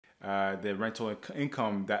The rental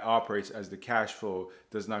income that operates as the cash flow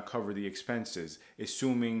does not cover the expenses,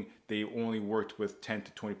 assuming they only worked with 10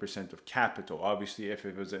 to 20% of capital. Obviously, if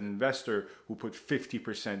it was an investor who put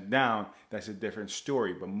 50% down, that's a different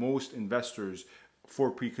story. But most investors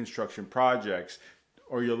for pre-construction projects,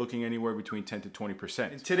 or you're looking anywhere between 10 to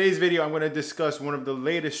 20%. In today's video, I'm going to discuss one of the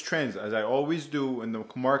latest trends, as I always do in the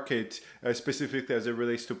market, specifically as it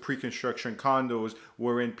relates to pre-construction condos,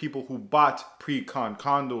 wherein people who bought pre-con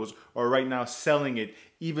condos are right now selling it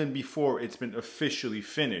even before it's been officially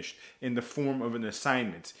finished in the form of an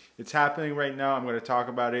assignment. It's happening right now. I'm going to talk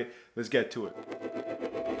about it. Let's get to it.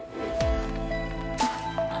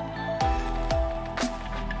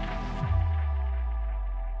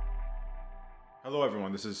 Hello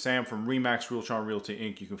everyone, this is Sam from Remax Realtron Realty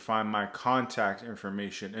Inc. You can find my contact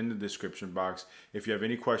information in the description box. If you have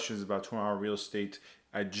any questions about 2-hour real estate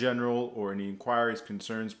at general or any inquiries,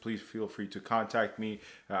 concerns, please feel free to contact me.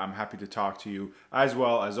 I'm happy to talk to you. As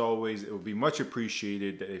well, as always, it would be much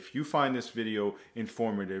appreciated that if you find this video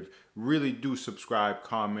informative, really do subscribe,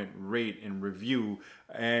 comment, rate, and review.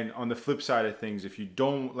 And on the flip side of things, if you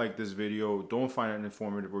don't like this video, don't find it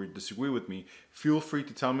informative, or you disagree with me, feel free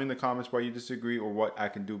to tell me in the comments why you disagree or what I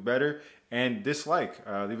can do better. And dislike,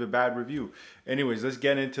 leave a bad review. Anyways, let's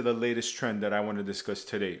get into the latest trend that I want to discuss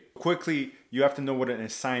today. Quickly, you have to know what an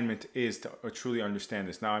assignment is to truly understand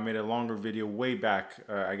this. Now, I made a longer video way back,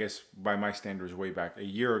 I guess by my standards, way back a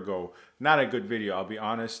year ago. Not a good video, I'll be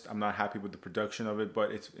honest. I'm not happy with the production of it,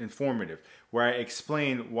 but it's informative, where I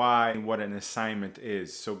explain why and what an assignment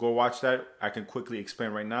is. So go watch that. I can quickly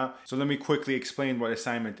explain right now. So let me quickly explain what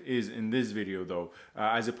assignment is in this video though.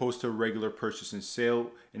 As opposed to a regular purchase and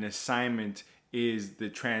sale, an assignment is the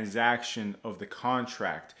transaction of the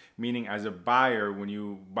contract. Meaning, as a buyer, when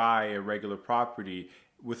you buy a regular property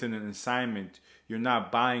within an assignment, you're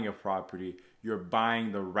not buying a property, you're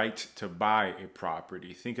buying the right to buy a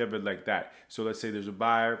property. Think of it like that. So let's say there's a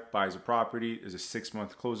buyer, buys a property, there's a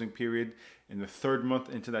 6-month closing period. In the 3rd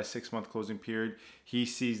month into that 6-month closing period, he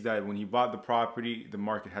sees that when he bought the property, the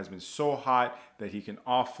market has been so hot that he can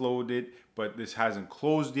offload it, but this hasn't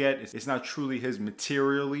closed yet. It's not truly his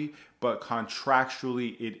materially, but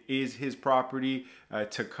contractually it is his property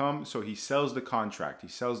to come. So he sells the contract, he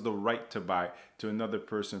sells the right to buy to another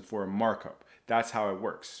person for a markup. That's how it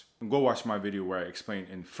works. Go watch my video where I explain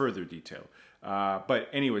in further detail. But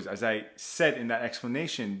anyways, as I said in that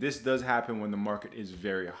explanation, this does happen when the market is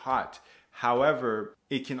very hot. However,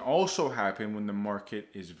 it can also happen when the market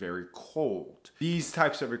is very cold. These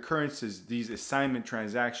types of occurrences, these assignment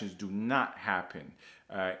transactions, do not happen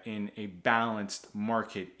in a balanced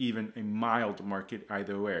market, even a mild market,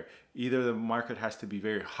 either way. Either the market has to be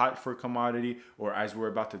very hot for a commodity, or as we're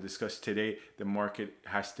about to discuss today, the market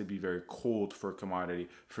has to be very cold for a commodity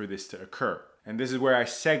for this to occur. And this is where I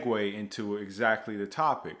segue into exactly the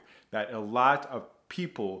topic, that a lot of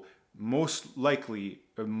people, most likely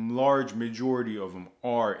a large majority of them,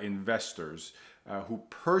 are investors who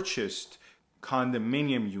purchased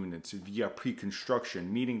condominium units via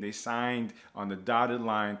pre-construction, meaning they signed on the dotted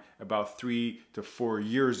line about 3 to 4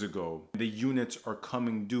 years ago. The units are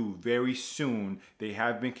coming due very soon. They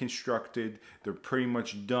have been constructed, they're pretty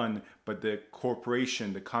much done, but the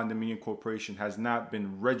corporation, the condominium corporation, has not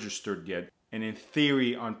been registered yet. And in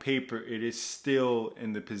theory, on paper, it is still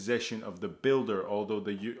in the possession of the builder, although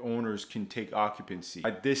the owners can take occupancy.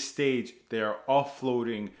 At this stage, they are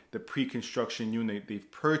offloading the pre-construction unit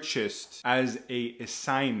they've purchased as an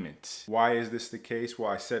assignment. Why is this the case?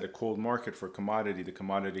 Well, I said a cold market for commodity, the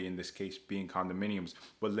commodity in this case being condominiums.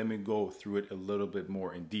 But let me go through it a little bit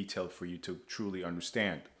more in detail for you to truly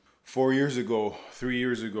understand. 4 years ago, 3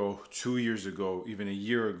 years ago, 2 years ago, even a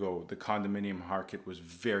year ago, the condominium market was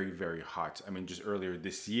very, very hot. I mean, just earlier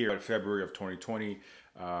this year, February of 2020,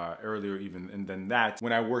 earlier even than that,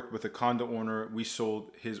 when I worked with a condo owner, we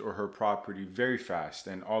sold his or her property very fast.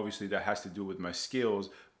 And obviously that has to do with my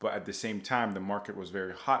skills, but at the same time, the market was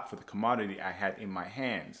very hot for the commodity I had in my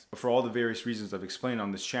hands. But for all the various reasons I've explained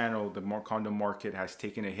on this channel, the condo market has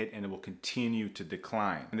taken a hit and it will continue to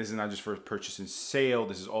decline. And this is not just for purchase and sale,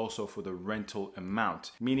 this is also for the rental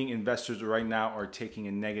amount, meaning investors right now are taking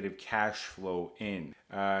a negative cash flow in.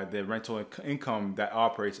 The rental income that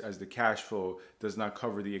operates as the cash flow does not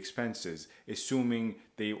cover the expenses, assuming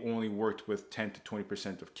they only worked with 10 to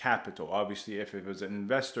 20% of capital. Obviously, if it was an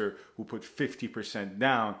investor who put 50%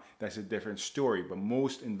 down, that's a different story. But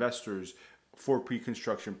most investors for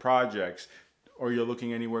pre-construction projects, or you're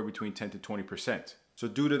looking anywhere between 10 to 20%. So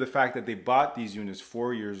due to the fact that they bought these units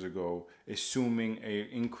 4 years ago, assuming an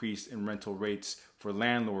increase in rental rates for a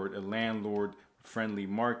landlord-friendly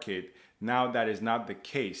market, now that is not the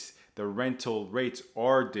case. the rental rates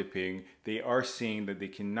are dipping. They are saying that they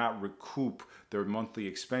cannot recoup their monthly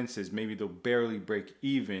expenses. Maybe they'll barely break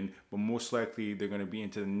even, but most likely they're going to be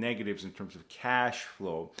into the negatives in terms of cash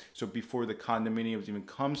flow. So before the condominiums even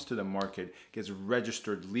comes to the market, gets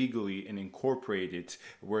registered legally and incorporated,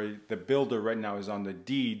 where the builder right now is on the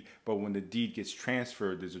deed, but when the deed gets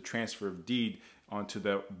transferred, there's a transfer of deed onto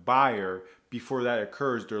the buyer. Before that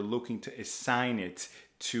occurs, they're looking to assign it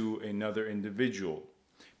to another individual,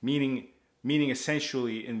 meaning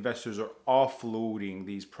essentially investors are offloading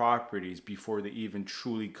these properties before they even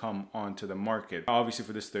truly come onto the market. Obviously,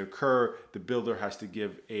 for this to occur, the builder has to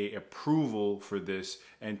give a approval for this,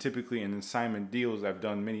 and typically in assignment deals, I've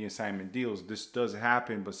done many assignment deals, this does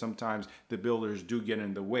happen, but sometimes the builders do get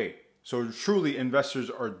in the way. So truly, investors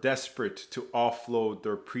are desperate to offload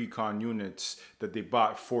their pre-con units that they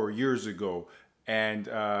bought 4 years ago, and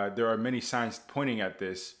there are many signs pointing at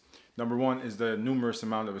this. Number one is the numerous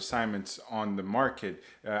amount of assignments on the market.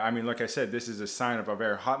 I mean, like I said, this is a sign of a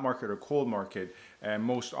very hot market or cold market. And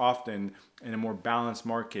most often in a more balanced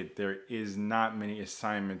market, there is not many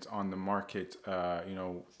assignments on the market,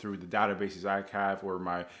 through the databases I have or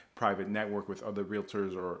my private network with other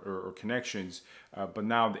realtors or connections. But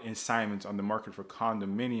now the assignments on the market for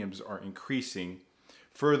condominiums are increasing.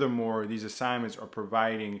 Furthermore, these assignments are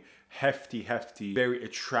providing hefty, very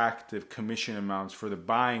attractive commission amounts for the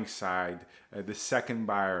buying side, the second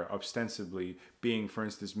buyer ostensibly being, for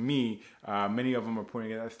instance, me. Many of them are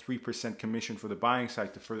putting at a 3% commission for the buying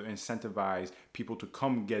side to further incentivize people to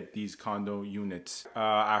come get these condo units.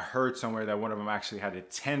 I heard somewhere that one of them actually had a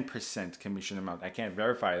 10% commission amount. I can't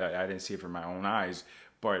verify that. I didn't see it from my own eyes,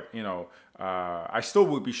 but I still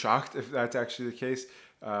would be shocked if that's actually the case.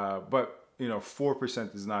 But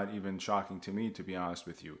 4% is not even shocking to me, to be honest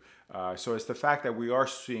with you. So it's the fact that we are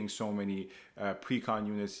seeing so many pre-con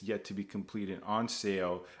units yet to be completed on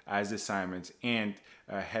sale as assignments, and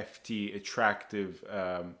hefty, attractive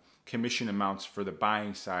commission amounts for the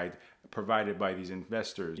buying side provided by these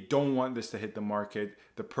investors. You don't want this to hit the market.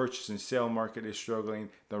 The purchase and sale market is struggling.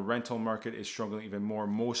 The rental market is struggling even more.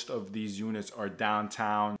 Most of these units are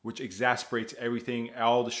downtown, which exasperates everything.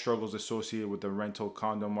 All the struggles associated with the rental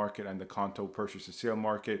condo market and the condo purchase and sale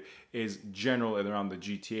market is general and around the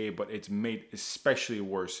GTA, but it's made especially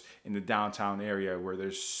worse in the downtown area where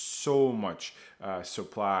there's so much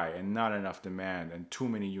supply and not enough demand, and too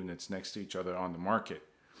many units next to each other on the market.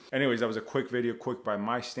 Anyways, that was a quick video, quick by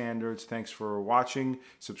my standards. Thanks for watching.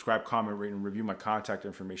 Subscribe, comment, rate, and review. My contact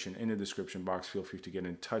information in the description box. Feel free to get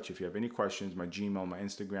in touch if you have any questions. My Gmail, my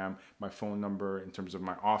Instagram, my phone number in terms of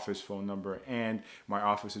my office phone number, and my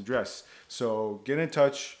office address. So get in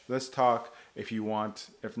touch. Let's talk if you want.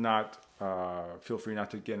 If not, feel free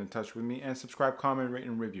not to get in touch with me. And subscribe, comment, rate,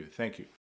 and review. Thank you.